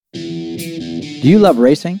Do you love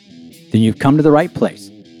racing? Then you've come to the right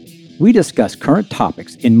place. We discuss current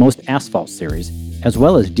topics in most asphalt series, as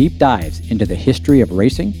well as deep dives into the history of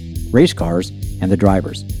racing, race cars, and the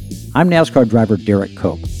drivers. I'm NASCAR driver Derek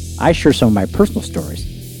Cope. I share some of my personal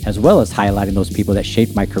stories, as well as highlighting those people that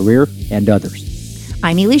shaped my career and others.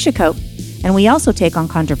 I'm Elisha Cope, and we also take on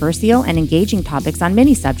controversial and engaging topics on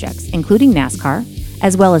many subjects, including NASCAR,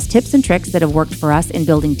 as well as tips and tricks that have worked for us in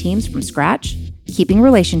building teams from scratch, keeping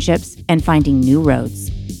relationships, and finding new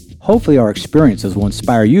roads. Hopefully our experiences will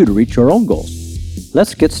inspire you to reach your own goals.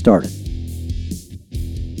 Let's get started.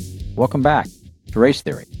 Welcome back to Race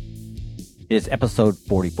Theory. It is episode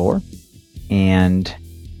 44, and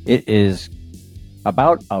it is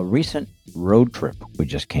about a recent road trip we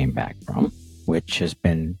just came back from, which has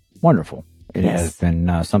been wonderful. It has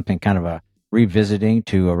been something kind of a revisiting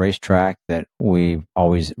to a racetrack that we've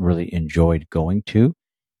always really enjoyed going to,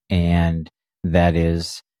 and that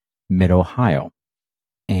is Mow-Hio.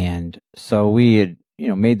 And so we had,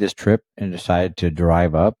 made this trip and decided to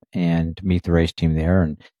drive up and meet the race team there.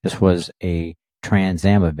 And this was a Trans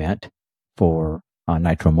Am event for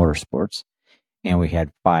Nitro Motorsports, and we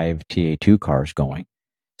had 5 TA2 cars going.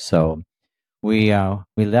 So we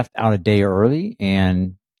left out a day early,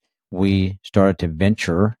 and we started to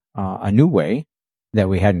venture a new way that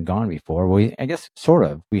we hadn't gone before. We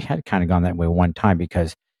had kind of gone that way one time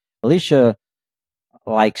because Alicia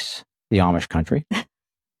likes the Amish country.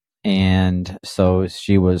 And so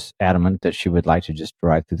she was adamant that she would like to just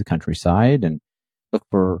drive through the countryside and look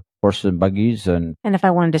for horses and buggies. And if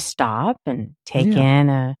I wanted to stop and take in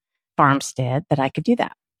a farmstead, that I could do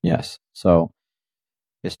that. Yes. So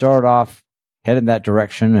it started off headed that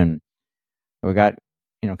direction, and we got,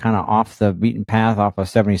 kind of off the beaten path off of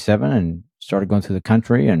 77 and started going through the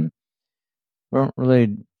country, and we weren't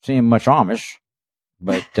really seeing much Amish.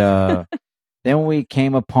 But then we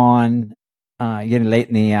came upon getting late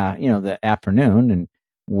in the the afternoon, and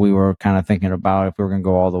we were kind of thinking about if we were going to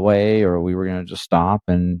go all the way or we were going to just stop,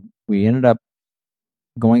 and we ended up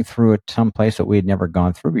going through some place that we had never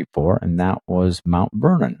gone through before, and that was Mount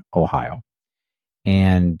Vernon, Ohio.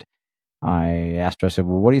 And I asked her, I said,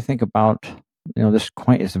 well, what do you think about this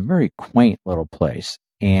quaint? It's a very quaint little place,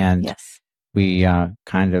 and we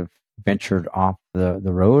kind of ventured off the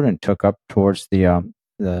road and took up towards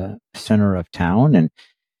the center of town. And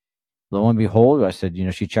lo and behold, I said,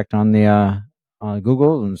 she checked on the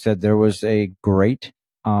Google and said there was a great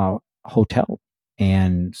hotel.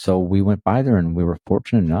 And so we went by there, and we were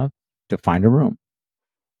fortunate enough to find a room.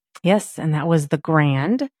 Yes, and that was the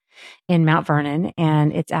Grand in Mount Vernon.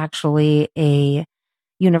 And it's actually a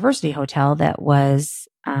university hotel that was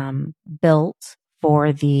built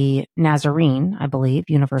for the Nazarene, I believe,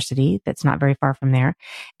 university that's not very far from there.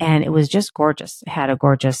 And it was just gorgeous. It had a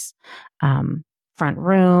gorgeous front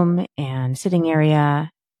room and sitting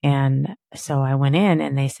area. And so I went in,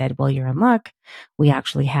 and they said, well, you're in luck. We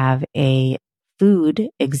actually have a food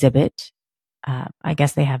exhibit. I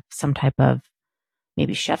guess they have some type of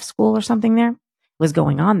maybe chef school or something there was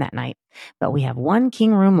going on that night, but we have one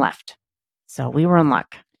king room left. So we were in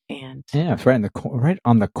luck. And it's right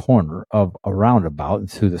on the corner of a roundabout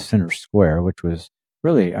through the center square, which was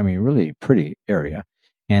really pretty area,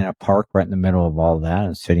 and a park right in the middle of all that,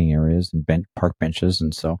 and sitting areas and park benches.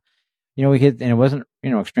 And so, we hit, and it wasn't,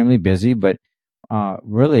 extremely busy, but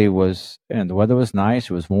really was, and the weather was nice.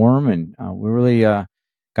 It was warm, and we really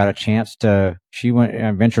got a chance to, she went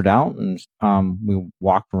and ventured out, and we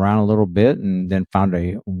walked around a little bit, and then found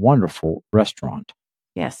a wonderful restaurant.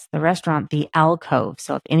 Yes, the restaurant, the Alcove.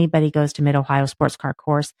 So if anybody goes to Mid-Ohio Sports Car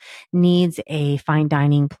Course, needs a fine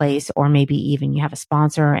dining place, or maybe even you have a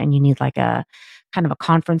sponsor and you need like a kind of a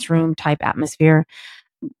conference room type atmosphere,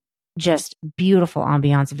 just beautiful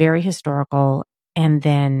ambiance, very historical. And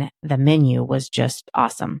then the menu was just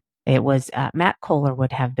awesome. It was, Matt Kohler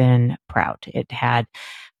would have been proud. It had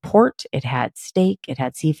port, it had steak, it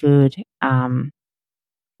had seafood.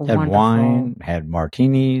 Had wonderful wine, had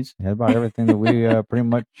martinis, had about everything that we pretty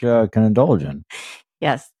much can indulge in.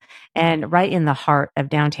 Yes. And right in the heart of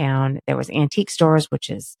downtown, there was antique stores, which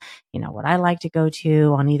is, what I like to go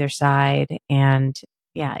to on either side. And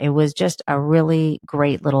yeah, it was just a really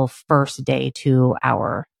great little first day to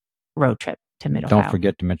our road trip to Mid-Ohio. Don't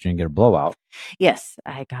forget to mention you get a blowout. Yes,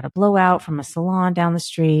 I got a blowout from a salon down the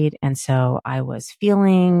street. And so I was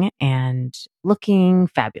feeling and looking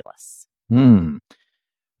fabulous.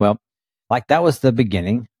 Well, that was the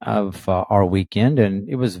beginning of our weekend, and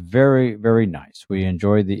it was very, very nice. We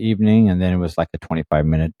enjoyed the evening, and then it was like a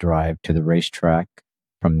 25-minute drive to the racetrack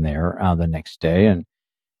from there the next day. And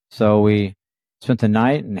so we spent the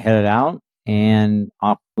night and headed out, and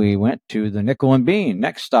off we went to the Nickel and Bean.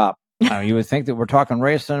 Next stop, You would think that we're talking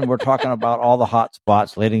racing. We're talking about all the hot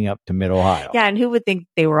spots leading up to Mid-Ohio. Yeah. And who would think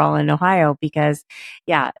they were all in Ohio? Because,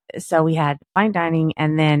 yeah. So we had fine dining.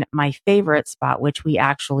 And then my favorite spot, which we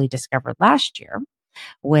actually discovered last year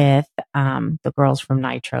with the girls from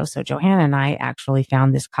Nitro. So Johanna and I actually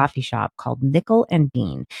found this coffee shop called Nickel and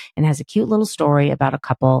Bean, and has a cute little story about a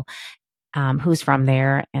couple who's from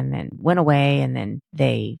there and then went away, and then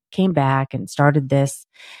they came back and started this.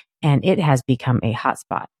 And it has become a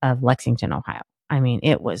hotspot of Lexington, Ohio. I mean,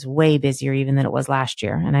 it was way busier even than it was last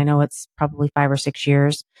year. And I know it's probably 5 or 6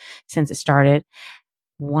 years since it started.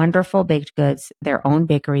 Wonderful baked goods, their own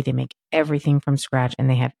bakery. They make everything from scratch, and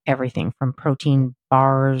they have everything from protein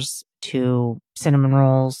bars to cinnamon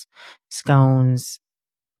rolls, scones.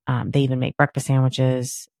 They even make breakfast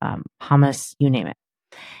sandwiches, hummus, you name it.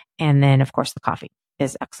 And then, of course, the coffee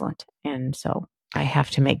is excellent. And so I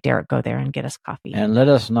have to make Derek go there and get us coffee. And let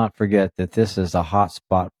us not forget that this is a hot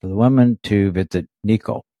spot for the women to visit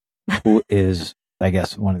Nico, who is, I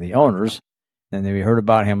guess, one of the owners. And we heard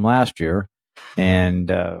about him last year.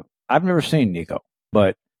 And I've never seen Nico,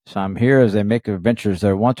 but so I'm here as they make adventures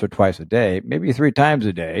there once or twice a day, maybe 3 times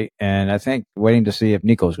a day. And I think waiting to see if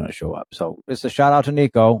Nico's going to show up. So it's a shout out to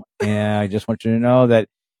Nico. And I just want you to know that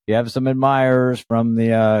you have some admirers from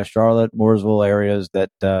the Charlotte, Mooresville areas that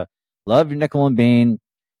love your nickel and bean.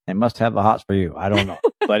 They must have the hots for you. I don't know.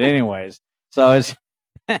 But anyways, so it's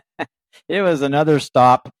it was another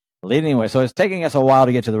stop leading away. So it's taking us a while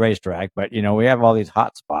to get to the racetrack, but we have all these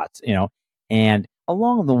hot spots, and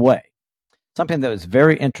along the way, something that was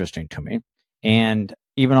very interesting to me, and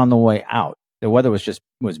even on the way out, the weather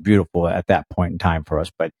was beautiful at that point in time for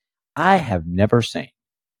us, but I have never seen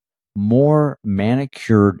more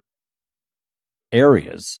manicured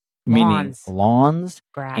areas, meaning lawns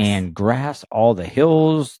grass. and grass, all the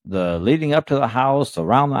hills, the leading up to the house,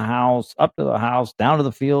 around the house, up to the house, down to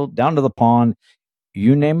the field, down to the pond,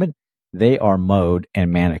 you name it, they are mowed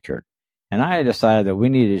and manicured. And I decided that we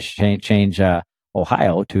needed to change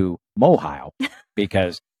Ohio to Mow-Hio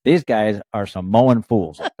because these guys are some mowing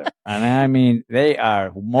fools up there. And I mean, they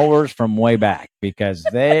are mowers from way back because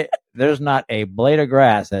there's not a blade of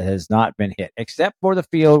grass that has not been hit, except for the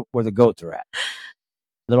field where the goats are at.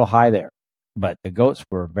 Little high there, but the goats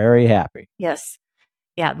were very happy. Yes.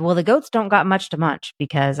 Yeah. Well, the goats don't got much to munch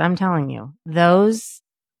because I'm telling you, those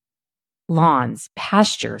lawns,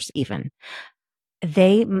 pastures, even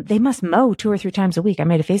they must mow 2 or 3 times a week. I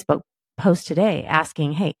made a Facebook post today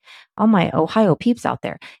asking, hey, all my Ohio peeps out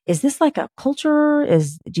there, is this like a culture?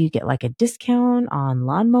 Do you get like a discount on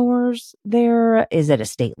lawnmowers there? Is it a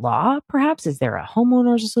state law? Perhaps is there a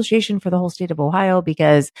homeowners association for the whole state of Ohio?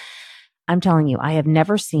 Because I'm telling you, I have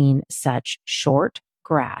never seen such short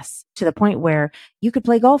grass to the point where you could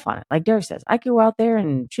play golf on it. Like Derek says, I could go out there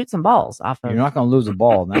and shoot some balls off of. You're not going to lose a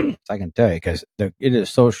ball, I can tell you, because it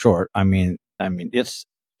is so short. I mean, it's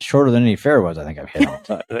shorter than any fairways I think I've hit on.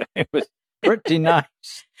 So it was pretty nice.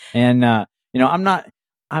 And I'm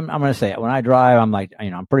going to say it. When I drive, I'm like,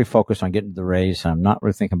 I'm pretty focused on getting to the race. I'm not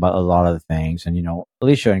really thinking about a lot of the things. And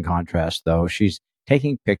Alicia, in contrast, though, she's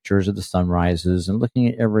taking pictures of the sunrises and looking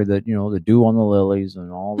at the dew on the lilies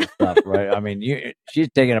and all the stuff, right? I mean, she's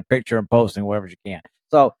taking a picture and posting wherever she can.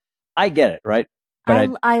 So I get it, right?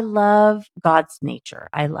 But I love God's nature.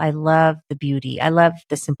 I love the beauty. I love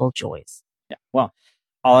the simple joys. Yeah. Well,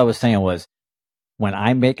 all I was saying was when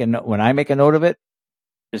I make a note of it,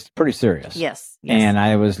 it's pretty serious. Yes. And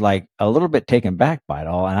I was like a little bit taken back by it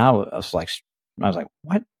all. And I was like,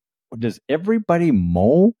 what? Does everybody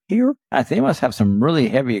mow here? I think they must have some really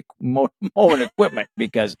heavy mowing equipment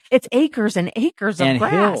because it's acres and acres of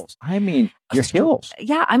grass. Hills. I mean, your hills.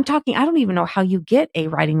 Yeah, I'm talking. I don't even know how you get a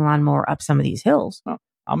riding lawnmower up some of these hills. Well,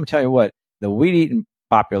 I'm gonna tell you what, the weed eating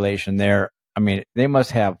population there. I mean, they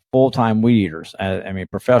must have full-time weed eaters.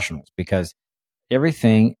 Professionals, because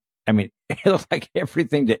everything. I mean, it looks like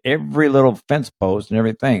everything to every little fence post and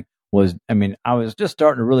everything was. I mean, I was just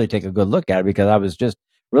starting to really take a good look at it because I was just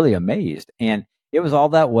really amazed. And it was all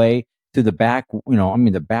that way to the back,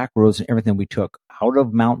 the back roads and everything we took out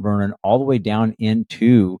of Mount Vernon all the way down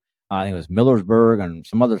into, I think it was Millersburg and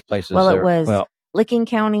some other places. Well, it was Licking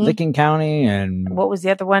County. And what was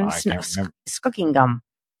the other one? Skookingham.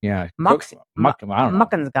 Yeah. Muckingum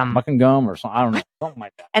or something. I don't know. Something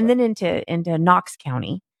like that. And then into Knox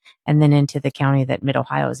County, and then into the county that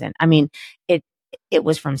Mid-Ohio is in. I mean, it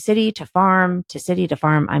was from city to farm to city to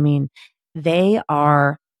farm. I mean, they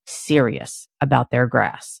are serious about their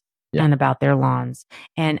grass and about their lawns.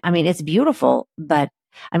 And I mean, it's beautiful, but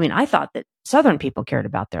I mean, I thought that Southern people cared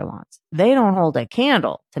about their lawns. They don't hold a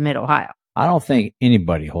candle to Mid-Ohio. I don't think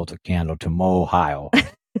anybody holds a candle to Mow-Hio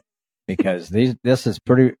because this is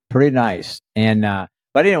pretty nice. And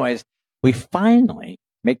but anyways, we finally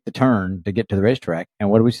make the turn to get to the racetrack, and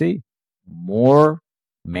what do we see? More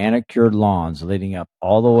manicured lawns leading up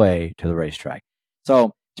all the way to the racetrack.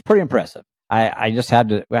 So it's pretty impressive. I just had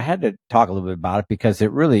to talk a little bit about it because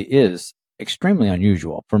it really is extremely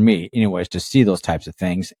unusual for me, anyways, to see those types of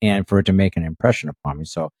things and for it to make an impression upon me.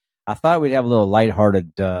 So I thought we'd have a little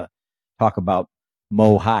lighthearted talk about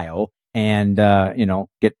Mow-Hio and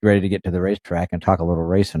get ready to get to the racetrack and talk a little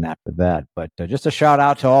racing after that. But just a shout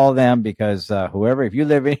out to all of them because if you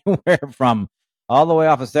live anywhere from all the way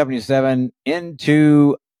off of 77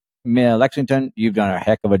 into Lexington, you've done a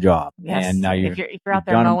heck of a job. Yes. And if you're out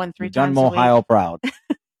there mowing 3 times a week, Mow-Hio proud.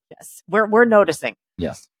 Yes, we're noticing.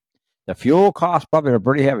 Yes, the fuel costs probably are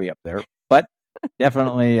pretty heavy up there, but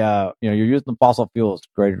definitely, you're using fossil fuels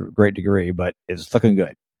to great degree, but it's looking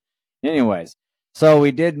good. Anyways, so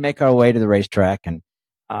we did make our way to the racetrack, and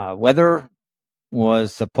weather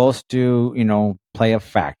was supposed to, play a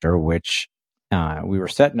factor, which we were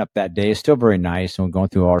setting up that day. It's still very nice, and we're going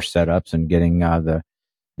through our setups and getting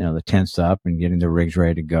the tents up and getting the rigs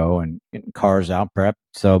ready to go and getting cars out prep.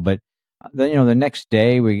 So, but the next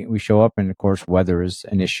day we show up and of course weather is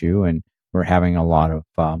an issue and we're having a lot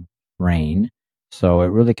of rain. So it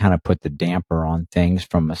really kind of put the damper on things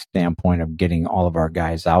from a standpoint of getting all of our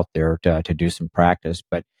guys out there to do some practice.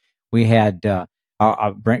 But we had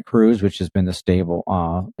Brent Cruz, which has been the stable,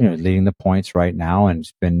 leading the points right now and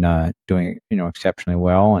it's been doing, exceptionally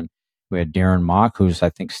well. And we had Darren Mock, who's I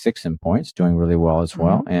think 6th in points, doing really well as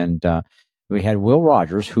well. And we had Will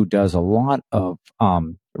Rogers, who does a lot of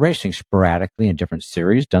racing sporadically in different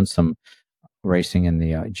series, done some racing in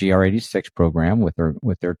the GR86 program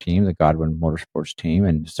with their team, the Godwin Motorsports team,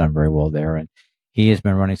 and has done very well there. And he has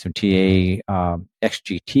been running some TA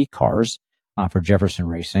XGT cars for Jefferson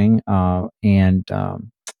Racing and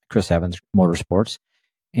Chris Evans Motorsports.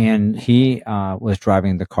 And he was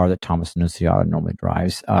driving the car that Thomas Annunziata normally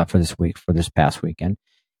drives for this past weekend.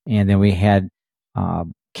 And then we had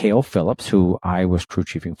Cale Phillips, who I was crew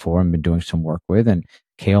chiefing for and been doing some work with. And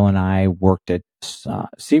Cale and I worked at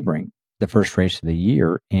Sebring, the first race of the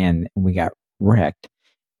year, and we got wrecked.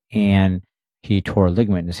 And he tore a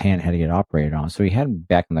ligament in his hand, had to get operated on. So he hadn't been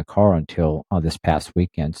back in the car until this past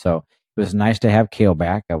weekend. So it was nice to have Cale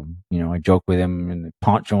back. I joked with him in the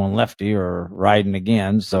poncho and lefty or riding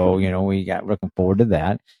again. So, we got looking forward to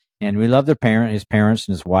that. And we love his parents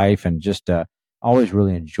and his wife, and just always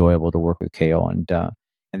really enjoyable to work with Cale. And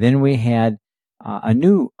then we had a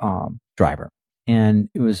new driver, and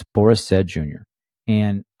it was Boris Said Jr.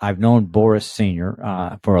 And I've known Boris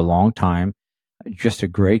Sr. For a long time. Just a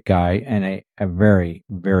great guy and a very,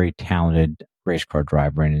 very talented race car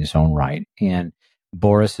driver in his own right. And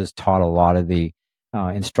Boris has taught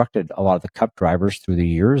instructed a lot of the Cup drivers through the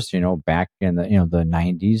years, back in the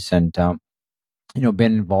 90s, and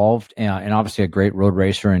been involved and obviously a great road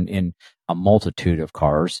racer in a multitude of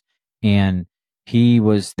cars. And he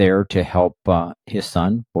was there to help his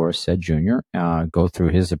son, Boris Said Jr., go through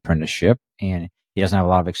his apprenticeship. And he doesn't have a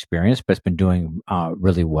lot of experience, but has been doing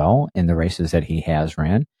really well in the races that he has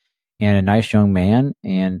ran. And a nice young man.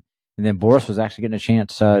 And then Boris was actually getting a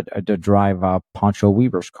chance to drive Pancho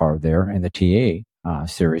Weber's car there in the TA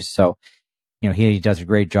series. So, he does a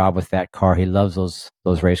great job with that car. He loves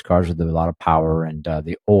those race cars with a lot of power and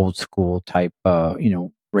the old school type,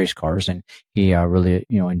 race cars. And he really,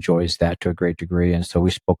 enjoys that to a great degree. And so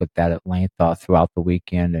we spoke at that at length throughout the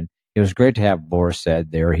weekend. And it was great to have Boris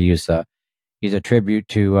Said there. He's a tribute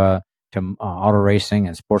to auto racing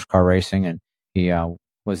and sports car racing. And he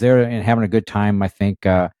was there and having a good time, I think,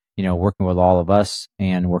 working with all of us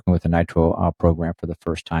and working with the Nitro program for the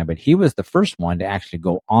first time. But he was the first one to actually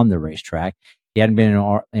go on the racetrack. He hadn't been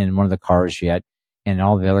in one of the cars yet, and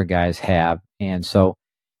all the other guys have. And so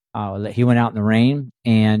he went out in the rain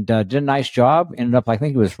and did a nice job. Ended up, I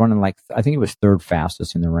think he was running he was third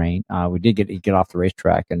fastest in the rain. We did get off the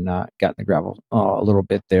racetrack and got in the gravel a little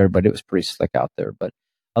bit there, but it was pretty slick out there. But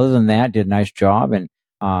other than that, did a nice job and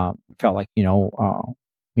felt like, he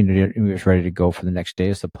was ready to go for the next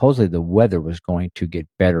day. Supposedly the weather was going to get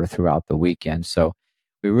better throughout the weekend. So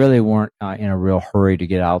we really weren't in a real hurry to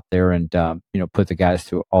get out there and, put the guys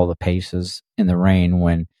through all the paces in the rain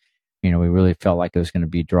when, we really felt like it was going to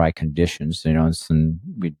be dry conditions, and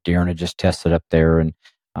Darren had just tested up there. And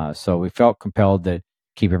so we felt compelled to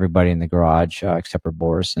keep everybody in the garage except for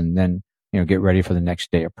Boris and then, get ready for the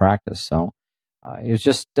next day of practice. So it was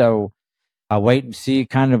just a wait and see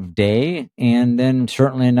kind of day. And then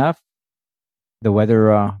certainly enough, the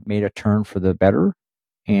weather made a turn for the better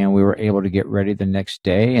and we were able to get ready the next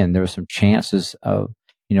day. And there were some chances of,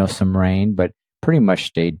 some rain, but pretty much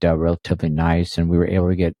stayed relatively nice, and we were able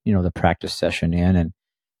to get the practice session in, and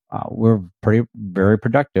we're very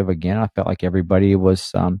productive. Again, I felt like everybody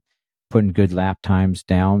was putting good lap times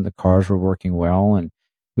down. The cars were working well, and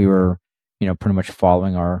we were, pretty much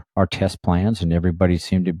following our test plans, and everybody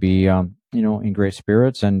seemed to be, in great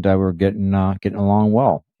spirits, and we're getting along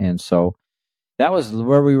well. And so that was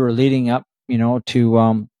where we were leading up,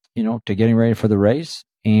 to getting ready for the race.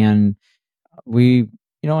 And we,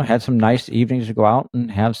 had some nice evenings to go out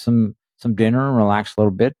and have some dinner and relax a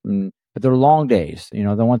little bit. But they're long days. The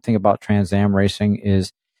one thing about Trans Am racing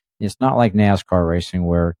is it's not like NASCAR racing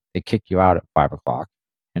where they kick you out at 5 o'clock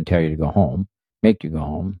and tell you to go home, make you go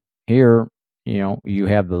home. Here, you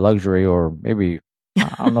have the luxury, or maybe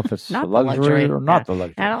I don't know if it's Not the the luxury luxury. or not Yeah. the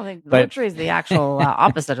luxury. I don't think But luxury is the actual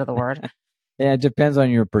opposite of the word. yeah, it depends on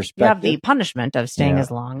your You have the perspective. punishment of staying Yeah.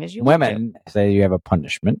 as long as you want to. Women say you have a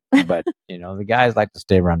punishment, but the guys like to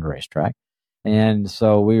stay around the racetrack. And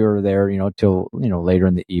so we were there, till later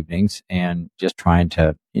in the evenings, and just trying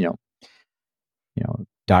to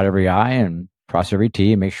dot every I and cross every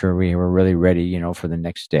T and make sure we were really ready, for the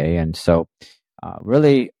next day. And so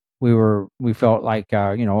really we felt like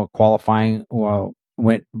qualifying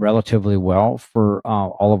went relatively well for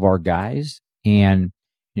all of our guys, and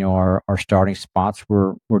our starting spots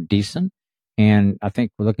were decent, and I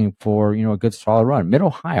think we're looking for a good solid run.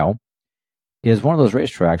 Mid-Ohio is one of those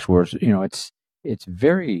racetracks where it's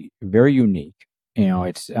very, very unique.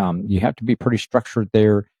 It's you have to be pretty structured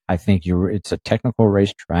there. I think it's a technical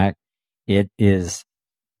racetrack. It is,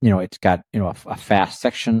 it's got a fast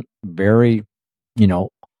section, very you know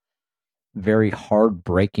very hard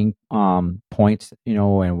braking points,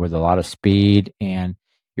 and with a lot of speed, and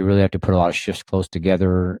you really have to put a lot of shifts close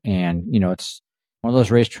together. And it's one of those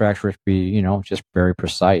racetracks where it be just very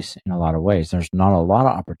precise in a lot of ways. There's not a lot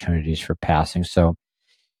of opportunities for passing, so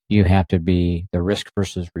you have to be the risk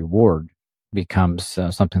versus reward becomes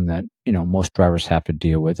something that most drivers have to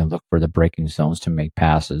deal with and look for the braking zones to make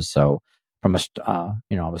passes. So from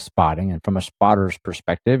a spotting, and from a spotter's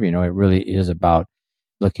perspective, it really is about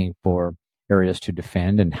looking for areas to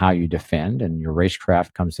defend and how you defend, and your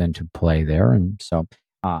racecraft comes into play there. And so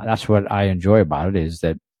that's what I enjoy about it, is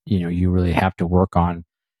that you really have to work on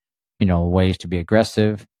ways to be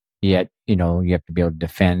aggressive, yet you have to be able to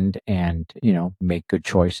defend and make good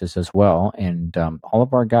choices as well. And all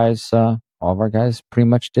of our guys pretty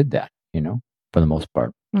much did that, for the most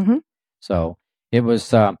part. Mm-hmm. So it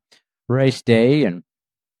was race day, and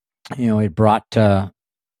it brought a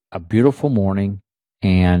beautiful morning,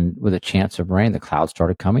 and with a chance of rain. The clouds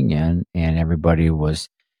started coming in, and everybody was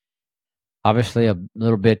obviously a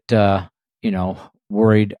little bit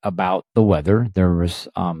worried about the weather. There was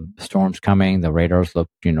storms coming. The radars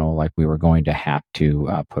looked like we were going to have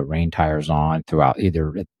to put rain tires on throughout,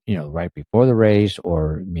 either right before the race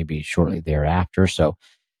or maybe shortly thereafter. So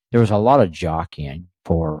there was a lot of jockeying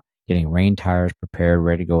for getting rain tires prepared,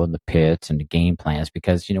 ready to go in the pits, and the game plans,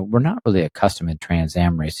 because we're not really accustomed in Trans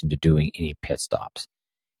Am racing to doing any pit stops.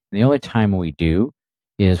 And the only time we do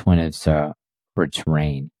is when it's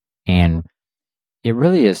rain. And it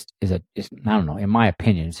really is I don't know, in my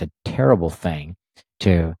opinion, it's a terrible thing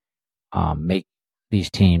to make these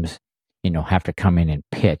teams have to come in and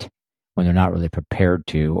pit when they're not really prepared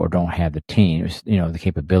to, or don't have the teams, the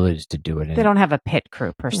capabilities to do it. They don't have a pit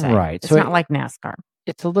crew per se. Right. It's So not like NASCAR.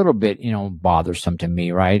 It's a little bit bothersome to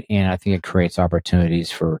me, right? And I think it creates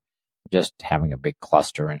opportunities for just having a big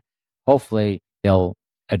cluster, and hopefully they'll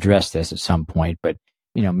address this at some point. But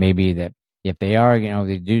maybe that if they are,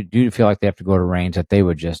 they do feel like they have to go to range, that they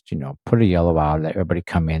would just put a yellow out, let everybody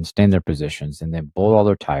come in, stay in their positions, and then bolt all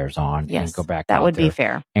their tires on, Yes, and go back that out would there be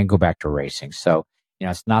fair. and go back to racing. So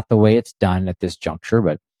it's not the way it's done at this juncture,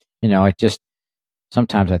 but it just,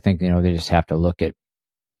 sometimes I think they just have to look at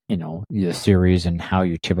the series and how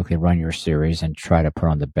you typically run your series, and try to put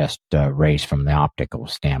on the best race from the optical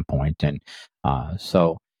standpoint. And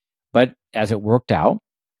but as it worked out,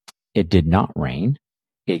 it did not rain.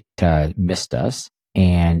 It missed us,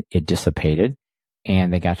 and it dissipated,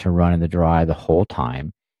 and they got to run in the dry the whole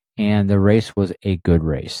time. And the race was a good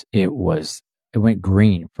race. It went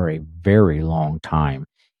green for a very long time,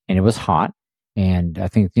 and it was hot. And I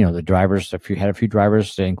think the drivers, if you had a few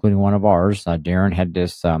drivers, including one of ours, Darren had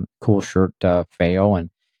this cool shirt fail, and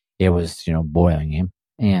it was boiling him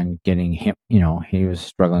and getting him. He was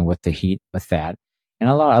struggling with the heat with that, and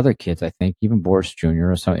a lot of other kids. I think even Boris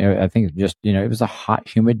Jr. or something. I think just it was a hot,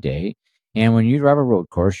 humid day, and when you drive a road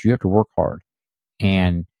course, you have to work hard,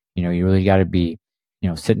 and you really got to be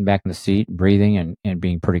sitting back in the seat, breathing, and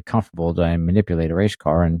being pretty comfortable to manipulate a race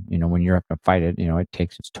car. And when you're up to fight it, it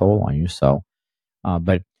takes its toll on you. So.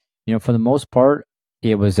 But For the most part,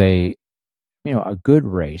 it was a good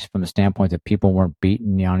race from the standpoint that people weren't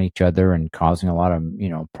beating on each other and causing a lot of,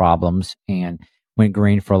 problems, and went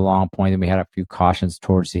green for a long point. Then we had a few cautions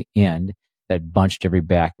towards the end that bunched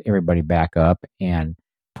everybody back up and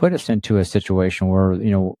put us into a situation where,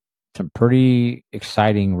 some pretty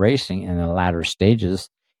exciting racing in the latter stages.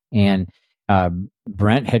 And uh,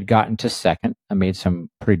 Brent had gotten to second. I made some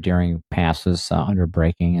pretty daring passes under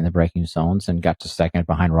braking in the braking zones and got to second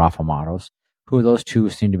behind Rafa Matos, who those two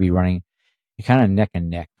seemed to be running kind of neck and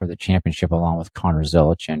neck for the championship along with Connor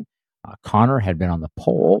Zilic. And Connor had been on the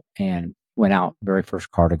pole and went out very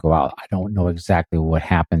first car to go out. I don't know exactly what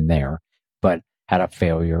happened there, but had a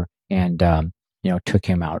failure and, took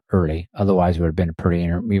him out early. Otherwise, it would have been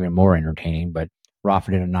even more entertaining. But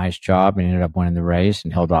Rafa did a nice job and ended up winning the race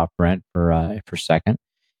and held off Brent for second.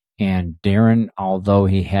 And Darren, although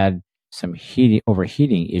he had some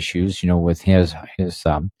overheating issues, with his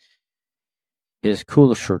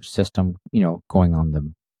cooler shirt system, going on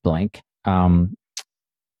the blank.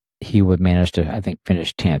 He would manage to, I think,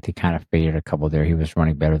 finish 10th. He kind of faded a couple there. He was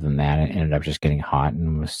running better than that and ended up just getting hot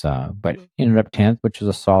and but ended up 10th, which was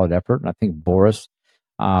a solid effort. And I think Boris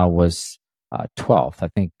was 12th, I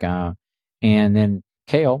think. And then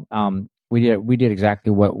Kale, we did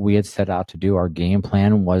exactly what we had set out to do. Our game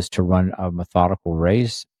plan was to run a methodical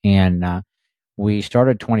race, and we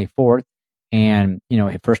started 24th. And,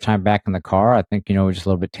 first time back in the car, I think, we were just a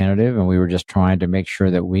little bit tentative and we were just trying to make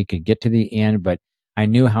sure that we could get to the end. But I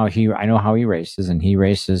know how he races, and he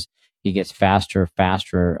gets faster,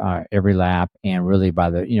 every lap. And really by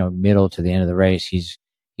the, middle to the end of the race, he's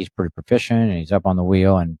pretty proficient and he's up on the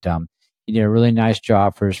wheel. And, he did a really nice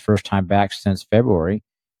job for his first time back since February.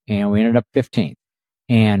 And we ended up 15th.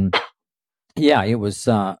 And yeah, it was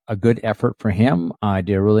a good effort for him. I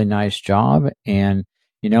did a really nice job, and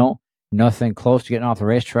nothing close to getting off the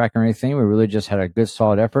racetrack or anything. We really just had a good,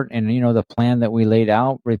 solid effort, and the plan that we laid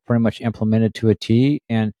out, we pretty much implemented to a T,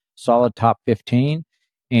 and solid top 15,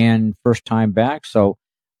 and first time back. So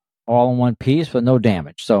all in one piece, but no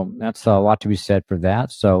damage. So that's a lot to be said for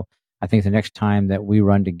that. So I think the next time that we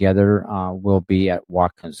run together will be at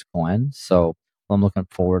Watkins Glen. So I'm looking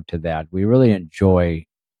forward to that. We really enjoy,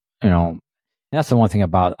 that's the one thing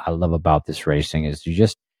I love about this racing is you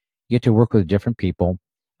get to work with different people.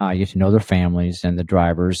 You get to know their families and the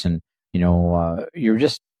drivers, and you're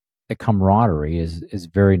just the camaraderie is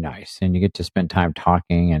very nice, and you get to spend time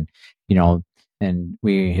talking, and and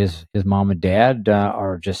his mom and dad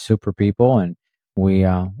are just super people, and we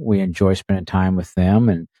enjoy spending time with them,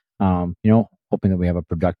 and hoping that we have a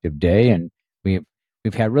productive day, and we've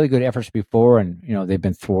had really good efforts before, and they've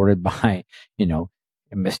been thwarted by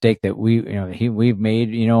a mistake that we've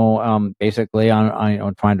made, basically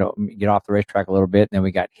on trying to get off the racetrack a little bit. And then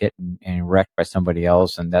we got hit and wrecked by somebody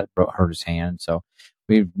else, and that hurt his hand. So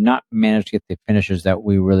we've not managed to get the finishes that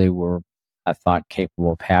we really were, I thought,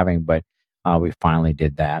 capable of having, but we finally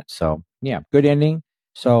did that. So yeah, good ending.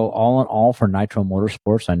 So all in all, for Nitro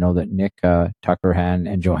Motorsports, I know that Nick, Tucker,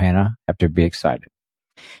 and Johanna have to be excited.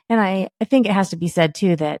 And I think it has to be said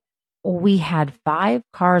too that we had 5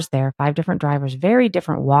 cars there, 5 different drivers, very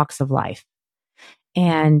different walks of life,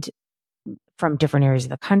 and from different areas of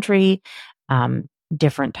the country,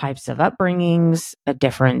 different types of upbringings,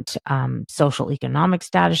 different social economic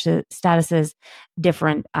statuses,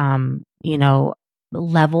 different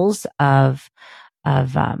levels of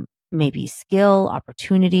maybe skill,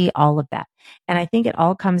 opportunity, all of that. And I think it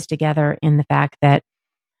all comes together in the fact that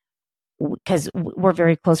because we're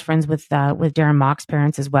very close friends with Darren Mock's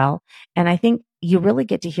parents as well. And I think you really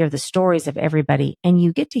get to hear the stories of everybody, and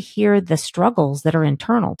you get to hear the struggles that are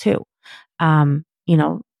internal too.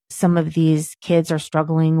 Some of these kids are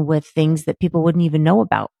struggling with things that people wouldn't even know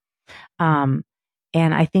about. And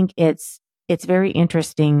I think it's very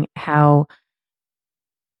interesting how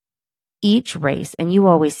each race, and you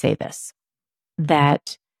always say this,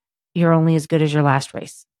 that you're only as good as your last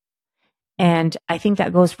race. And I think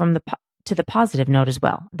that goes from to the positive note as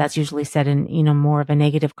well. That's usually said in, more of a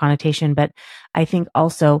negative connotation. But I think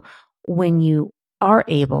also when you are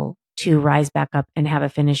able to rise back up and have a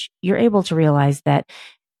finish, you're able to realize that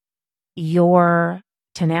your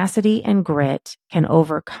tenacity and grit can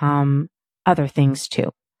overcome other things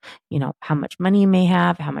too. How much money you may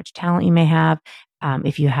have, how much talent you may have,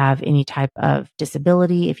 if you have any type of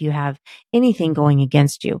disability, if you have anything going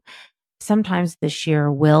against you. Sometimes the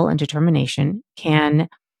sheer will and determination can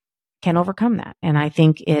overcome that. And I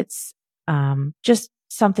think it's just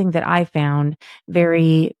something that I found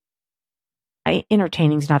very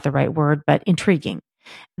entertaining is not the right word, but intriguing,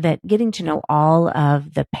 that getting to know all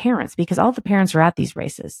of the parents, because all the parents are at these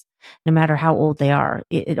races. no matter how old they are.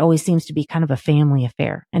 It always seems to be kind of a family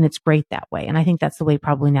affair, and it's great that way. And I think that's the way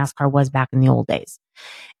probably NASCAR was back in the old days.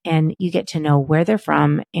 And you get to know where they're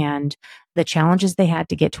from and the challenges they had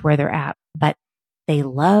to get to where they're at. But they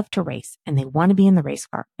love to race and they want to be in the race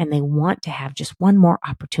car and they want to have just one more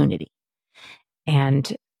opportunity.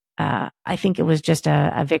 And I think it was just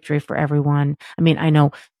a victory for everyone. I mean, I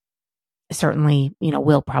know certainly,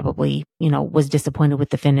 Will probably, was disappointed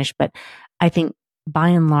with the finish, but I think by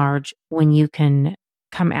and large, when you can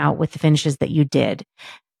come out with the finishes that you did,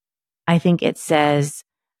 I think it says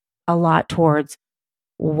a lot towards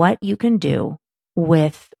what you can do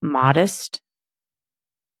with modest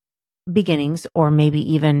beginnings, or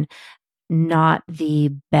maybe even not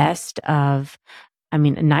the best of, I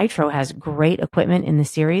mean, Nitro has great equipment in the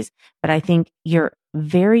series, but I think you're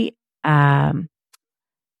very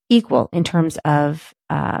equal in terms of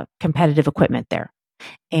competitive equipment there.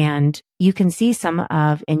 And you can see some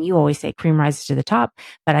of, and you always say cream rises to the top,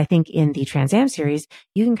 but I think in the Trans Am series,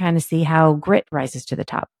 you can kind of see how grit rises to the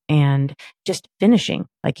top and just finishing.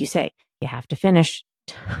 Like you say, you have to finish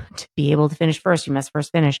to be able to finish first. You must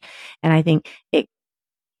first finish. And I think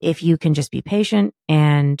if you can just be patient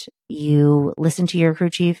and you listen to your crew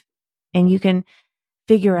chief and you can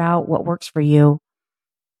figure out what works for you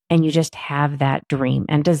and you just have that dream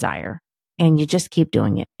and desire and you just keep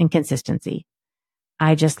doing it in consistency.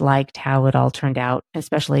 I just liked how it all turned out,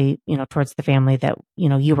 especially, towards the family that,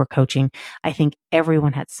 you were coaching. I think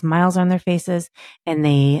everyone had smiles on their faces and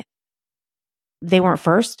they weren't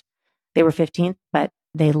first, they were 15th, but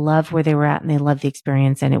they loved where they were at and they loved the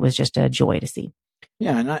experience. And it was just a joy to see.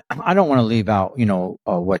 Yeah. And I don't want to leave out,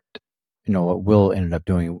 what Will ended up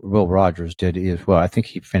doing. Will Rogers did as well. I think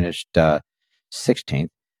he finished 16th,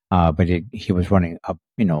 but he was running up,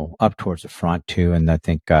 up towards the front too. And I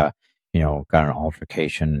think, got an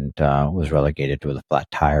altercation and was relegated to the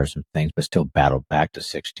flat tires and things, but still battled back to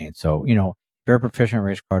 16th. So, very proficient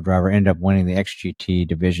race car driver, ended up winning the XGT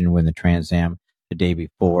division, win the Trans Am the day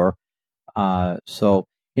before. So,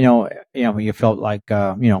 you felt like,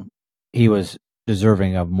 he was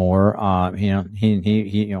deserving of more.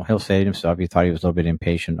 He'll say it himself. He thought he was a little bit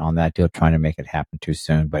impatient on that deal, trying to make it happen too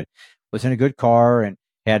soon, but was in a good car and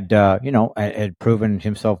had, had proven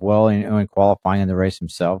himself well in qualifying in the race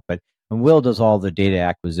himself. But when Will does all the data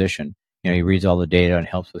acquisition, he reads all the data and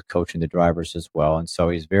helps with coaching the drivers as well. And so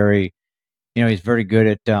he's very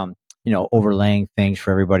good at, overlaying things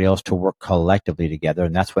for everybody else to work collectively together.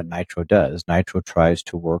 And that's what Nitro does. Nitro tries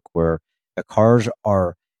to work where the cars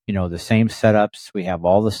are, the same setups. We have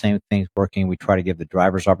all the same things working. We try to give the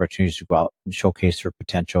drivers opportunities to go out and showcase their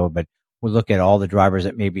potential, but we look at all the drivers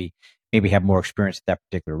that maybe have more experience at that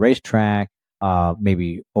particular racetrack,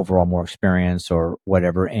 maybe overall more experience or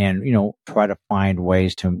whatever. And, try to find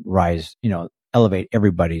ways to rise, elevate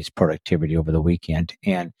everybody's productivity over the weekend.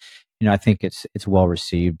 And, I think it's well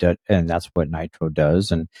received, and that's what Nitro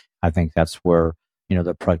does. And I think that's where,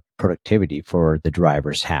 the productivity for the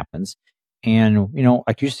drivers happens. And,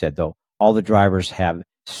 like you said, though, all the drivers have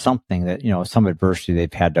something that, some adversity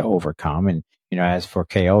they've had to overcome. And, as for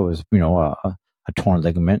KO, it was, a torn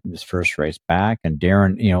ligament in his first race back. And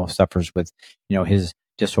Darren, suffers with, his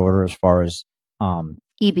disorder as far as,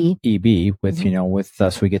 EB with, so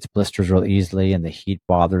he gets blisters real easily and the heat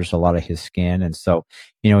bothers a lot of his skin. And so,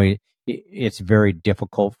 it's very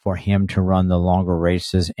difficult for him to run the longer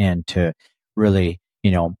races and to really,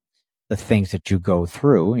 the things that you go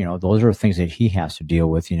through, those are things that he has to deal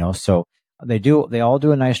with, so they all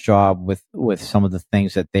do a nice job with some of the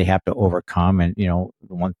things that they have to overcome. And,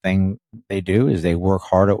 the one thing they do is they work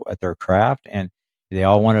hard at their craft, and they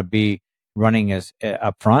all want to be running as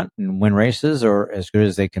up front and win races or as good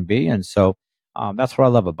as they can be. And so, that's what I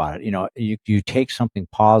love about it. You take something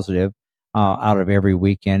positive, out of every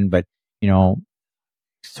weekend, but,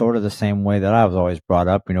 sort of the same way that I was always brought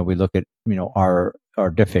up. We look at, our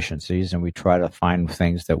deficiencies and we try to find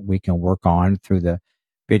things that we can work on through the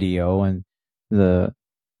video and the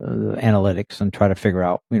analytics and try to figure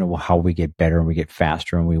out, how we get better and we get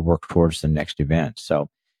faster and we work towards the next event. So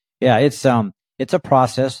yeah, it's a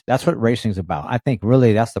process. That's what racing's about. I think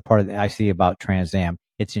really that's the part that I see about Trans Am.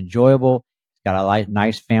 It's enjoyable. It's got a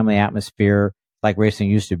nice family atmosphere like racing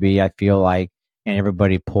used to be, I feel like, and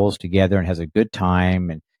everybody pulls together and has a good time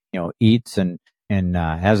and, eats and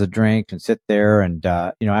has a drink and sit there. And,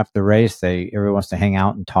 after the race, everyone wants to hang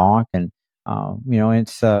out and talk. And,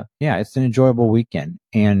 it's an enjoyable weekend.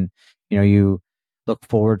 And, you look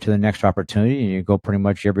forward to the next opportunity and you go pretty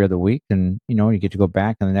much every other week. And, you get to go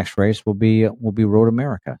back and the next race will be Road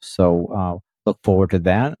America. So, look forward to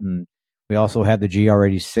that. And we also have the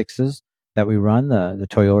GR86s that we run, the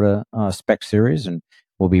Toyota, spec series. And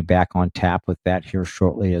we'll be back on tap with that here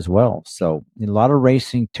shortly as well. So a lot of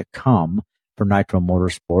racing to come for Nitro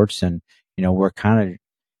Motorsports. And, we're kind of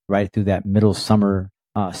right through that middle summer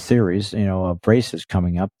series, of races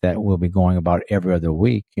coming up that will be going about every other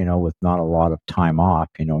week, with not a lot of time off,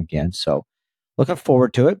 again. So looking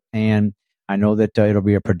forward to it. And I know that it'll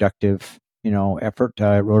be a productive, effort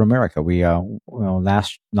at Road America. We,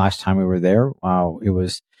 last time we were there, it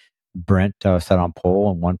was Brent sat on pole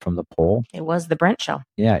and won from the pole. It was the Brent show.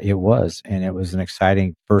 Yeah, it was. And it was an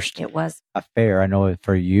exciting first It was affair. I know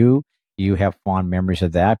for you, you have fond memories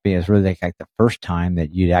of that because really like the first time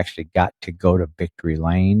that you'd actually got to go to Victory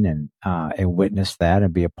Lane and witness that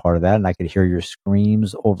and be a part of that. And I could hear your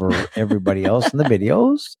screams over everybody else in the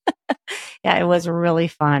videos. Yeah, it was really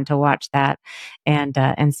fun to watch that and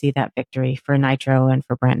see that victory for Nitro and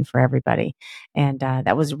for Brent and for everybody. And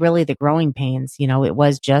that was really the growing pains. It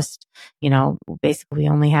was just, basically we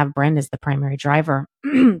only have Brent as the primary driver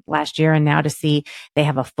last year. And now to see they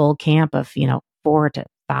have a full camp of, 4 to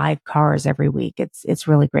 5 cars every week. It's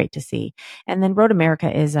really great to see. And then Road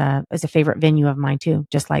America is a favorite venue of mine too,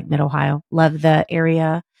 just like Mid-Ohio. Love the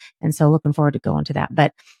area. And so looking forward to going to that.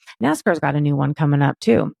 But NASCAR's got a new one coming up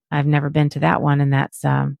too. I've never been to that one, and that's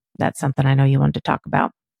something I know you wanted to talk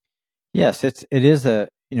about. Yes, it is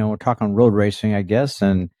we're talking road racing, I guess,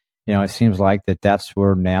 and it seems like that's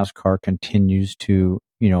where NASCAR continues to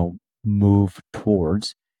move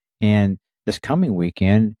towards, and this coming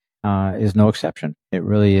weekend is no exception. It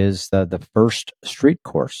really is the first street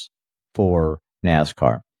course for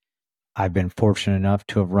NASCAR. I've been fortunate enough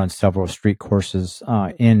to have run several street courses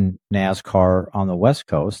in NASCAR on the West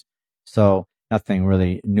Coast, so nothing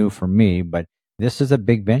really new for me. But this is a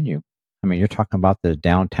big venue. I mean, you're talking about the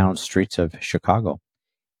downtown streets of Chicago,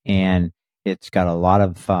 and it's got a lot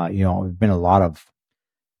of been a lot of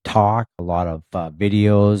talk, a lot of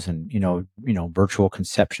videos, and virtual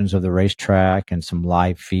conceptions of the racetrack, and some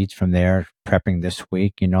live feeds from there prepping this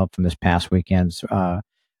week. From this past weekend's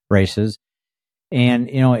races. And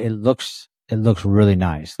it looks really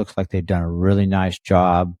nice. Looks like they've done a really nice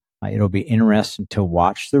job. It'll be interesting to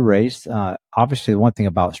watch the race. Obviously, the one thing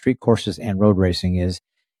about street courses and road racing is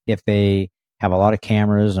if they have a lot of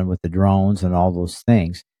cameras and with the drones and all those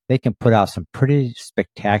things, they can put out some pretty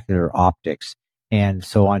spectacular optics. And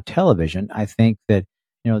so on television, I think that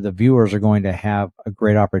the viewers are going to have a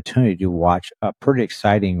great opportunity to watch a pretty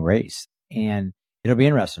exciting race, and it'll be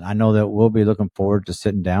interesting. I know that we'll be looking forward to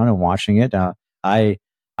sitting down and watching it. I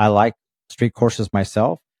like street courses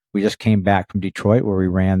myself. We just came back from Detroit where we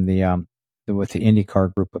ran with the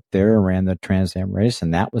IndyCar group up there, ran the Trans Am race,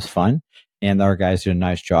 and that was fun. And our guys did a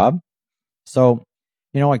nice job. So,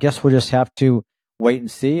 I guess we'll just have to wait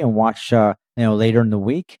and see and watch, later in the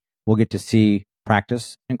week. We'll get to see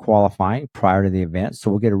practice and qualifying prior to the event. So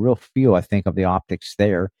we'll get a real feel, I think, of the optics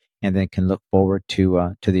there, and then can look forward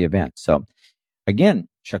to the event. So again,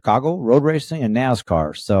 Chicago road racing and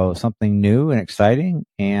NASCAR. So something new and exciting,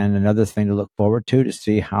 and another thing to look forward to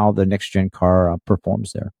see how the next gen car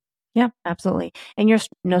performs there. Yeah, absolutely. And you're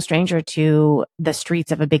no stranger to the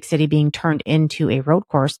streets of a big city being turned into a road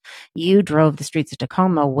course. You drove the streets of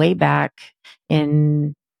Tacoma way back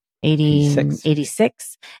in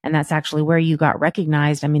 86. And that's actually where you got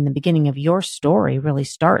recognized. I mean, the beginning of your story really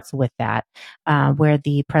starts with that, where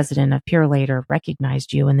the president of Pure Later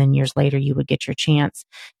recognized you. And then years later, you would get your chance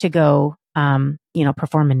to go,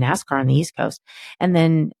 perform in NASCAR on the East Coast. And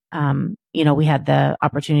then, we had the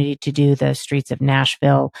opportunity to do the streets of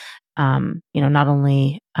Nashville, not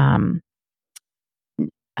only,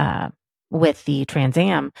 with the Trans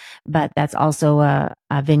Am, but that's also a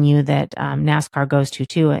venue that NASCAR goes to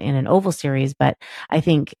too in an oval series. But I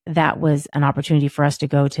think that was an opportunity for us to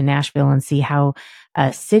go to Nashville and see how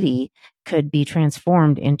a city could be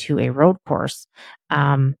transformed into a road course.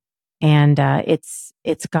 And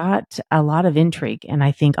it's got a lot of intrigue, and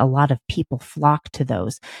I think a lot of people flock to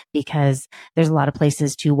those because there's a lot of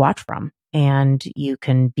places to watch from. And you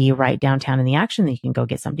can be right downtown in the action. You can go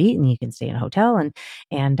get something to eat, and you can stay in a hotel, and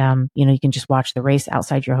you can just watch the race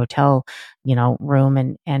outside your hotel, room.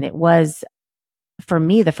 And it was, for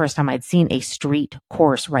me, the first time I'd seen a street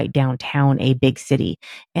course right downtown a big city,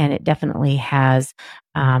 and it definitely has,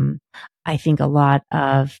 I think, a lot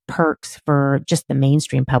of perks for just the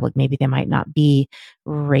mainstream public. Maybe they might not be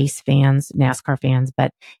race fans, NASCAR fans,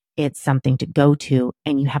 but it's something to go to,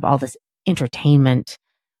 and you have all this entertainment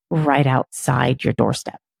right outside your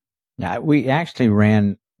doorstep. Yeah, we actually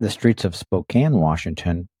ran the streets of Spokane,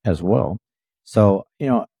 Washington as well. So,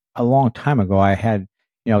 a long time ago, I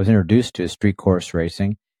was introduced to street course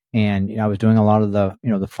racing, And I was doing a lot of the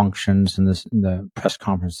the functions and the press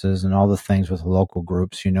conferences and all the things with local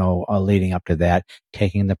groups, leading up to that,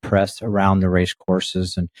 taking the press around the race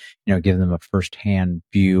courses and giving them a firsthand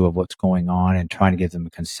view of what's going on and trying to give them a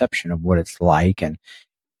conception of what it's like. And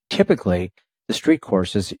typically the street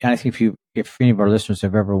courses, and I think if any of our listeners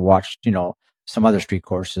have ever watched, some other street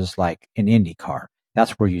courses like in IndyCar,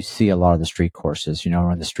 that's where you see a lot of the street courses,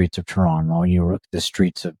 on the streets of Toronto, and you look at the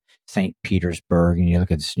streets of St. Petersburg, and you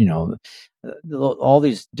look at, all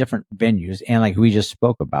these different venues. And like we just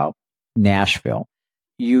spoke about, Nashville,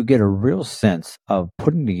 you get a real sense of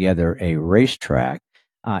putting together a racetrack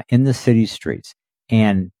in the city streets.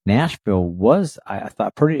 And Nashville was, I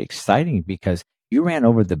thought, pretty exciting because you ran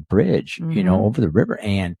over the bridge, over the river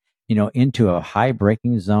and, into a high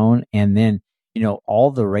braking zone. And then,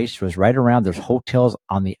 all the race was right around. There's hotels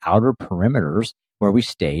on the outer perimeters where we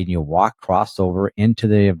stayed. You walk cross over into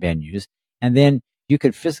the venues, and then you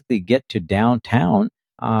could physically get to downtown,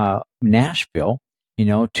 Nashville,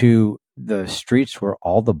 to the streets where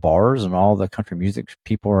all the bars and all the country music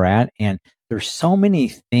people are at. And there's so many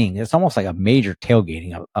things. It's almost like a major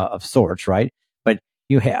tailgating of sorts, right? But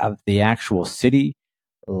you have the actual city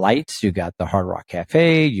lights. You got the Hard Rock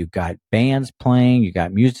Cafe. You've got bands playing. You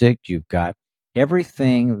got music. You've got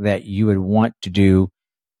everything that you would want to do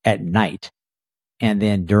at night. And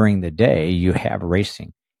then during the day, you have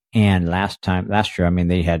racing. And last year, I mean,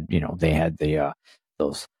 they had the,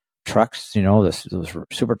 those trucks, those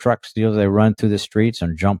super trucks deals. They run through the streets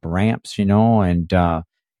and jump ramps, and,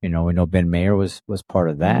 we know Ben Mayer was part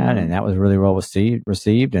of that, and that was really well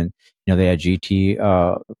received. And, they had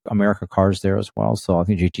GT, America cars there as well. So I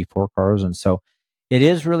think GT4 cars. And so it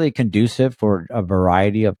is really conducive for a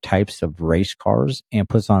variety of types of race cars and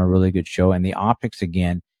puts on a really good show. And the optics,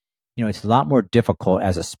 again, it's a lot more difficult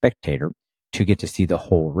as a spectator to get to see the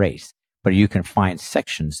whole race, but you can find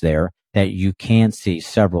sections there that you can see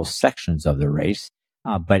several sections of the race.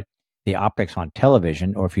 But the optics on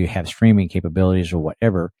television, or if you have streaming capabilities or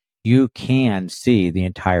whatever, you can see the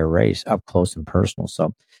entire race up close and personal.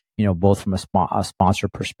 So, both from a sponsor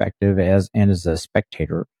perspective and as a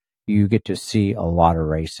spectator, you get to see a lot of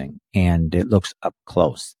racing, and it looks up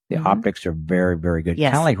close. The optics are very, very good.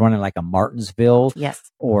 Yes. Kind of like running like a Martinsville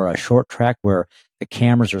or a short track where the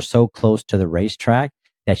cameras are so close to the racetrack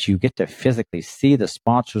that you get to physically see the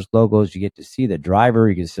sponsors' logos. You get to see the driver.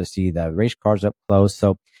 You get to see the race cars up close.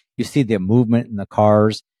 So you see the movement in the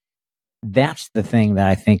cars. That's the thing that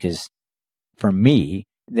I think is, for me,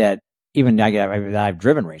 that even I've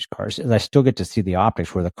driven race cars, is I still get to see the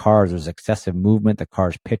optics where the cars, there's excessive movement, the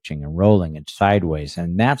car's pitching and rolling and sideways.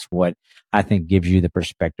 And that's what I think gives you the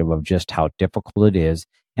perspective of just how difficult it is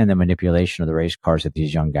and the manipulation of the race cars that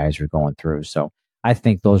these young guys are going through. So I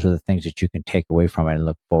think those are the things that you can take away from it and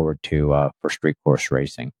look forward to for street course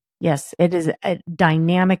racing. Yes, it is a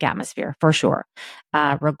dynamic atmosphere for sure.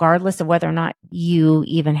 Regardless of whether or not you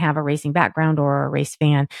even have a racing background or a race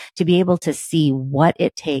fan, to be able to see what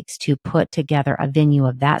it takes to put together a venue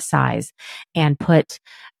of that size and put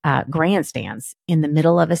grandstands in the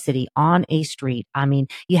middle of a city on a street. I mean,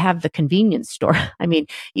 you have the convenience store. I mean,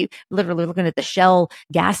 you literally looking at the Shell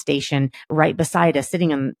gas station right beside us,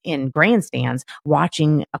 sitting in grandstands,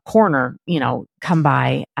 watching a corner, come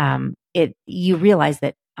by. You realize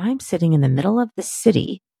that I'm sitting in the middle of the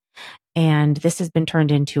city, and this has been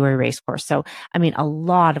turned into a race course. So, I mean, a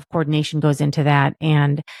lot of coordination goes into that,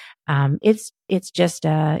 and it's just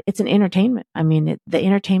it's an entertainment. I mean, the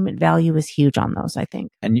entertainment value is huge on those, I think.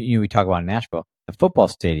 And we talk about Nashville, the football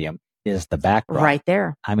stadium is the backdrop right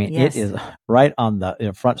there. I mean, It is right on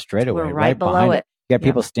the front straightaway, We're right below behind it. You got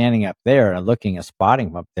people standing up there and looking and spotting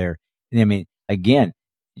them up there. And I mean, again,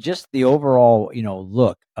 just the overall,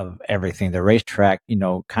 look of everything, the racetrack,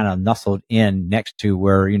 kind of nestled in next to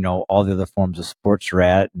where, all the other forms of sports are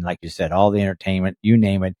at. And like you said, all the entertainment, you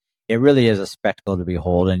name it, it really is a spectacle to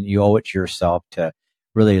behold. And you owe it to yourself to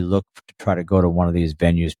really look to try to go to one of these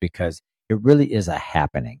venues because it really is a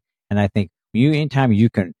happening. And I think anytime you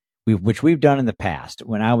can, which we've done in the past,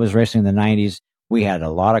 when I was racing in the 90s, we had a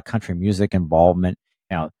lot of country music involvement,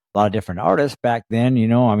 a lot of different artists back then,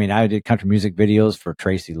 I mean, I did country music videos for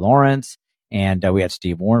Tracy Lawrence, and we had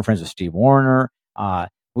Steve Warner, friends with Steve Warner.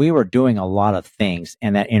 We were doing a lot of things,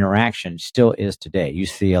 and that interaction still is today. You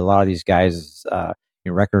see a lot of these guys,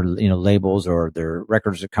 record, labels, or their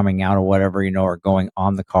records are coming out or whatever, are going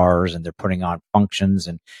on the cars, and they're putting on functions,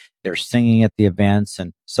 and they're singing at the events.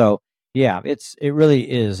 And so, yeah, it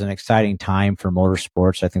really is an exciting time for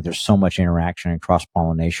motorsports. I think there's so much interaction and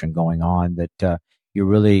cross-pollination going on that you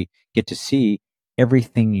really get to see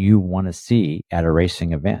everything you want to see at a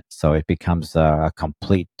racing event. So it becomes a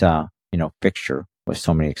complete, fixture with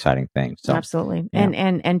so many exciting things. So, Absolutely. yeah.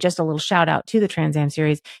 And just a little shout out to the Trans Am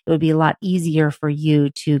series. It would be a lot easier for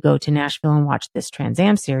you to go to Nashville and watch this Trans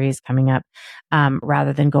Am series coming up,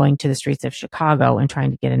 rather than going to the streets of Chicago and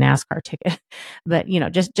trying to get a NASCAR ticket. But,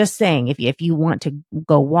 just saying, if you want to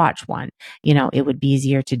go watch one, it would be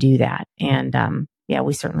easier to do that. And, yeah,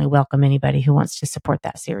 we certainly welcome anybody who wants to support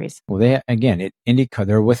that series. Well, they're with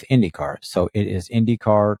IndyCar. So it is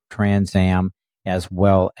IndyCar, Trans Am, as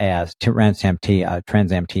well as Trans Am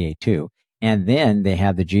TA2. And then they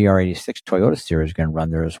have the GR86 Toyota series going to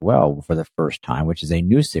run there as well for the first time, which is a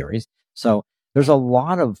new series. So there's a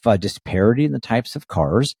lot of disparity in the types of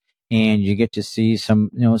cars, and you get to see some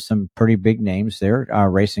pretty big names there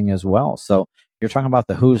racing as well. So you're talking about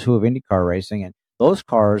the who's who of IndyCar racing, and those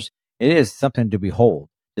cars, it is something to behold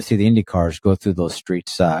to see the Indy cars go through those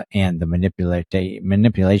streets and the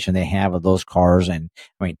manipulation they have of those cars, and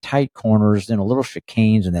tight corners and little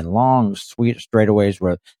chicanes and then long sweet straightaways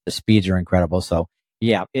where the speeds are incredible. So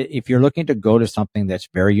yeah, if you're looking to go to something that's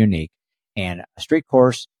very unique and a street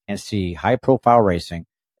course and see high profile racing,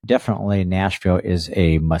 definitely Nashville is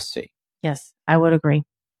a must see. Yes, I would agree.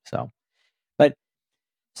 So, but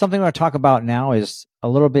something I want to talk about now is a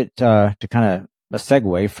little bit to kind of a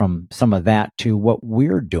segue from some of that to what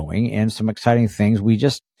we're doing and some exciting things. We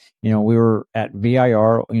just, we were at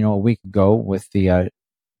VIR, a week ago with the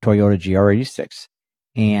Toyota GR86,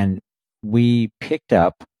 and we picked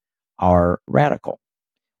up our Radical,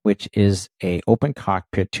 which is a open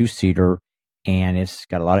cockpit 2-seater, and it's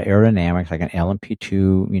got a lot of aerodynamics, like an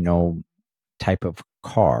LMP2, type of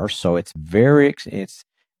car. So it's very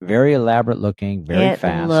elaborate looking, very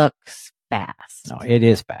fast. It looks fast. No, it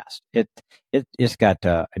is fast. It's got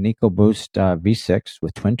an EcoBoost V6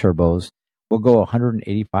 with twin turbos. Will go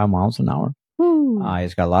 185 miles an hour.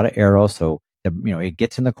 It's got a lot of aero, so it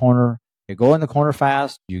gets in the corner. You go in the corner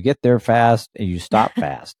fast, you get there fast, and you stop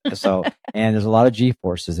fast. So, and there's a lot of G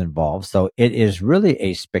forces involved. So it is really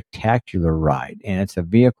a spectacular ride, and it's a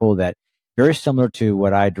vehicle that very similar to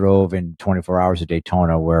what I drove in 24 Hours of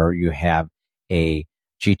Daytona, where you have a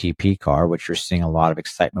GTP car, which you're seeing a lot of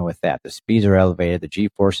excitement with that. The speeds are elevated, the G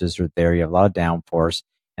forces are there, you have a lot of downforce.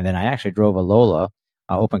 And then I actually drove a Lola,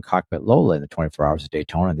 open cockpit Lola, in the 24 Hours of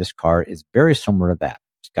Daytona. And this car is very similar to that.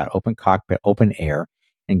 It's got open cockpit, open air.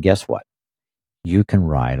 And guess what? You can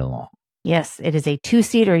ride along. Yes, it is a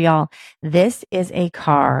 2-seater, y'all. This is a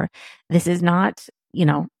car. This is not,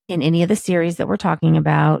 in any of the series that we're talking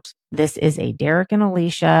about. This is a Derek and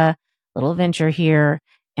Alicia little venture here,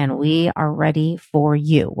 and we are ready for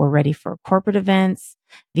you. We're ready for corporate events,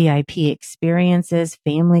 VIP experiences,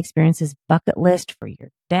 family experiences, bucket list for your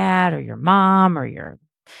dad or your mom or your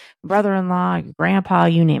brother-in-law, your grandpa,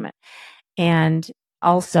 you name it. And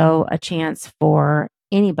also a chance for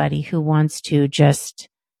anybody who wants to just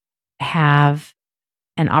have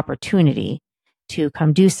an opportunity to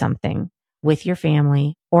come do something with your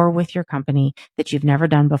family or with your company that you've never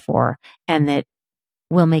done before, and that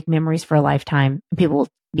will make memories for a lifetime. People will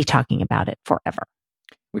be talking about it forever.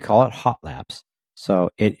 We call it Hot Laps. So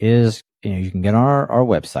it is, you can get on our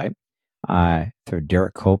website through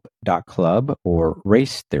derekcope.club or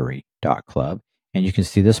racetheory.club, and you can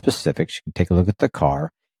see the specifics. You can take a look at the car.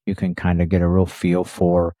 You can kind of get a real feel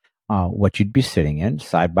for what you'd be sitting in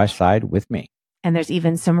side by side with me. And there's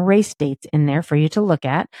even some race dates in there for you to look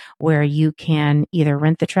at, where you can either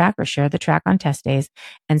rent the track or share the track on test days.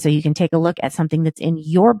 And so you can take a look at something that's in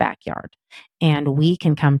your backyard, and we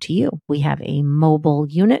can come to you. We have a mobile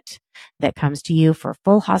unit that comes to you for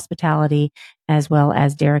full hospitality, as well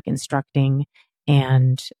as Derek instructing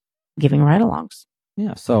and giving ride-alongs.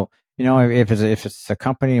 Yeah. So, if it's a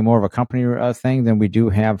company, more of a company thing, then we do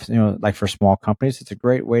have, like for small companies, it's a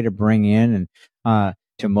great way to bring in and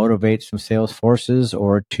to motivate some sales forces,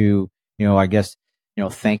 or to, I guess,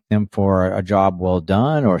 thank them for a job well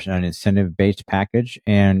done, or an incentive based package.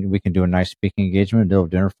 And we can do a nice speaking engagement, a little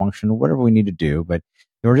dinner function, whatever we need to do. But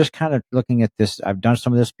we're just kind of looking at this. I've done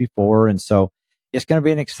some of this before. And so it's going to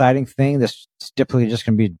be an exciting thing. This is typically just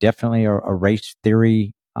going to be definitely a race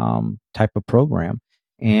theory type of program.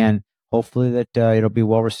 And hopefully that it'll be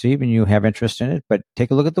well received and you have interest in it. But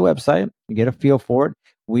take a look at the website and get a feel for it.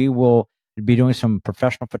 We will be doing some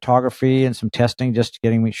professional photography and some testing, just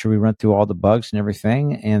make sure we run through all the bugs and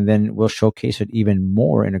everything. And then we'll showcase it even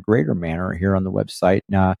more in a greater manner here on the website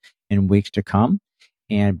in weeks to come,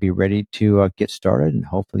 and be ready to get started. And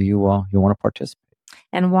hopefully you want to participate.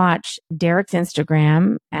 And watch Derek's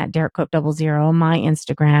Instagram at DerekCope00, my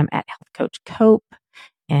Instagram at HealthCoachCope,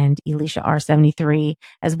 and Alicia R73,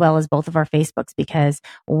 as well as both of our Facebooks, because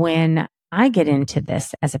when I get into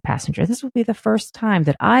this as a passenger, this will be the first time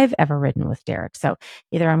that I've ever ridden with Derek. So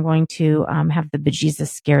either I'm going to have the bejesus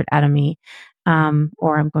scared out of me,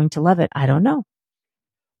 or I'm going to love it. I don't know.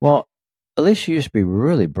 Well, Alicia used to be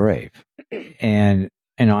really brave, and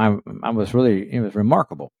I was really, it was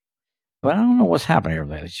remarkable. But I don't know what's happening here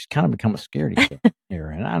lately. She's kind of become a scaredy cat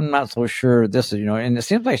here, and I'm not so sure this is, and it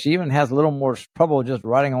seems like she even has a little more trouble just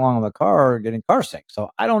riding along in the car or getting car sick.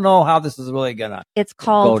 So I don't know how this is really gonna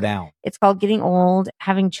go down. It's called getting old,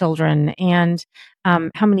 having children, and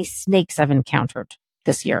how many snakes I've encountered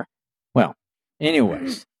this year. Well,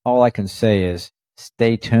 anyways, all I can say is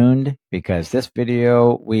stay tuned, because this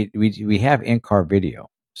video, we have in-car video.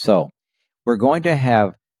 So we're going to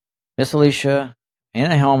have Miss Alicia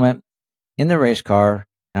in a helmet in the race car,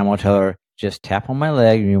 and I'm going to tell her, just tap on my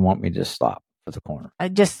leg and you want me to stop for the corner.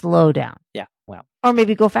 Just slow down. Yeah, well. Or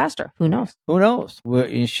maybe go faster. Who knows? Who knows?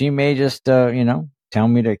 She may just, tell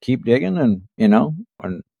me to keep digging, and,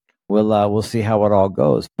 and we'll see how it all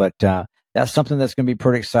goes. But that's something that's going to be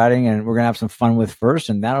pretty exciting, and we're going to have some fun with first,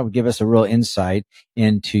 and that'll give us a real insight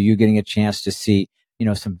into you getting a chance to see,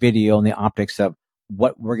 some video and the optics of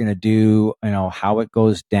what we're going to do, how it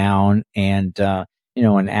goes down, and,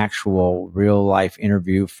 an actual real life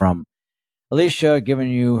interview from Alicia giving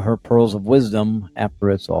you her pearls of wisdom after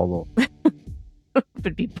it's all over. It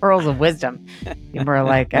would be pearls of wisdom. You were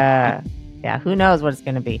like, yeah, who knows what it's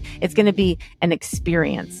going to be? It's going to be an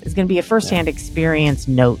experience. It's going to be a firsthand experience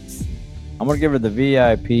notes. I'm going to give her the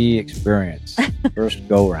VIP experience first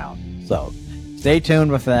go round. So stay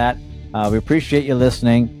tuned with that. We appreciate you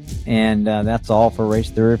listening. And that's all for Race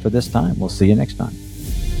Theory for this time. We'll see you next time.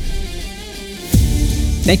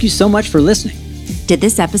 Thank you so much for listening. Did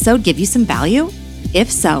this episode give you some value?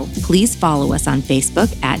 If so, please follow us on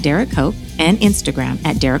Facebook at Derek Cope and Instagram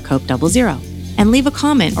at Derek Cope 00, and leave a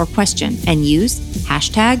comment or question and use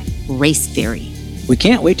 #RaceTheory. We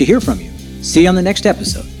can't wait to hear from you. See you on the next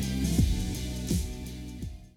episode.